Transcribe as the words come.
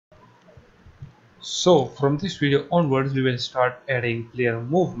So from this video onwards we will start adding player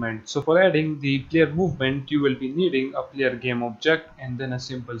movement. So for adding the player movement you will be needing a player game object and then a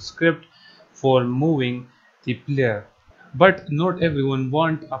simple script for moving the player. But not everyone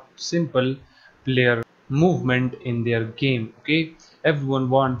want a simple player movement in their game. Okay, everyone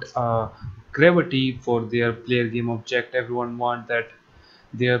want gravity for their player game object. Everyone want that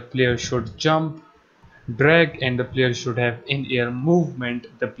their player should jump, drag, and the player should have in-air movement.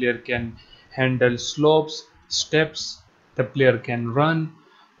 The player can handle slopes, steps, the player can run,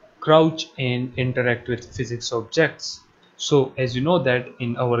 crouch, and interact with physics objects. So as you know that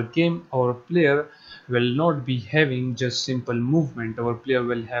in our game our player will not be having just simple movement. Our player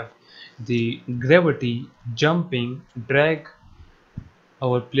will have the gravity, jumping, drag.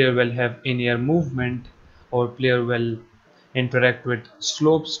 Our player will have in-air movement. Our player will interact with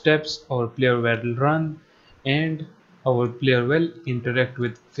slope, steps. Our player will run, and our player will interact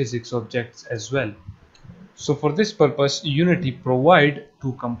with physics objects as well. So for this purpose Unity provide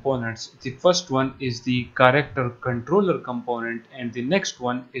two components. The first one is the character controller component and the next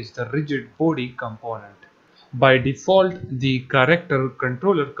one is the rigid body component. By default the character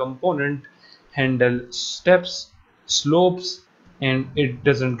controller component handle steps, slopes, and it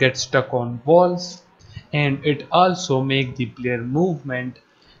doesn't get stuck on walls, and it also make the player movement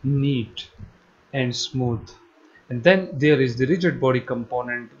neat and smooth. And then there is the rigid body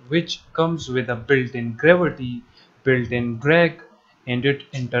component which comes with a built-in gravity, built-in drag, and it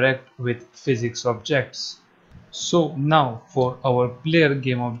interact with physics objects. So now for our player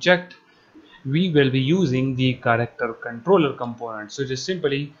game object we will be using the character controller component. So just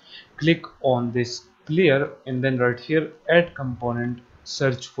simply click on this player and then right here add component,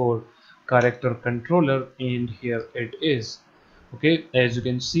 search for character controller, and here it is. Okay, as you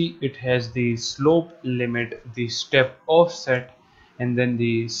can see it has the slope limit, the step offset, and then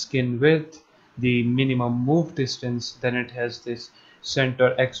the skin width, the minimum move distance, then it has this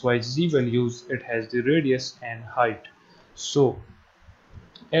center xyz values, it has the radius and height. So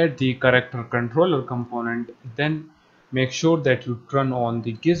add the character controller component, then make sure that you turn on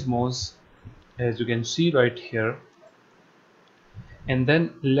the gizmos as you can see right here, and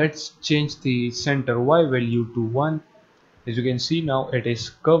then let's change the center y value to 1. As you can see now it is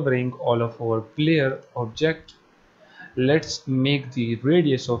covering all of our player object. Let's make the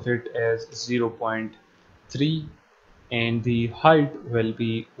radius of it as 0.3 and the height will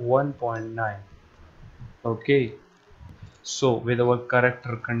be 1.9. okay, so with our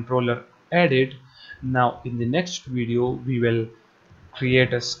character controller added, now in the next video we will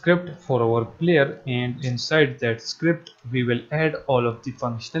create a script for our player, and inside that script we will add all of the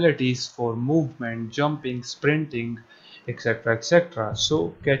functionalities for movement, jumping, sprinting, etc, etc.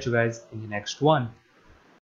 So catch you guys in the next one.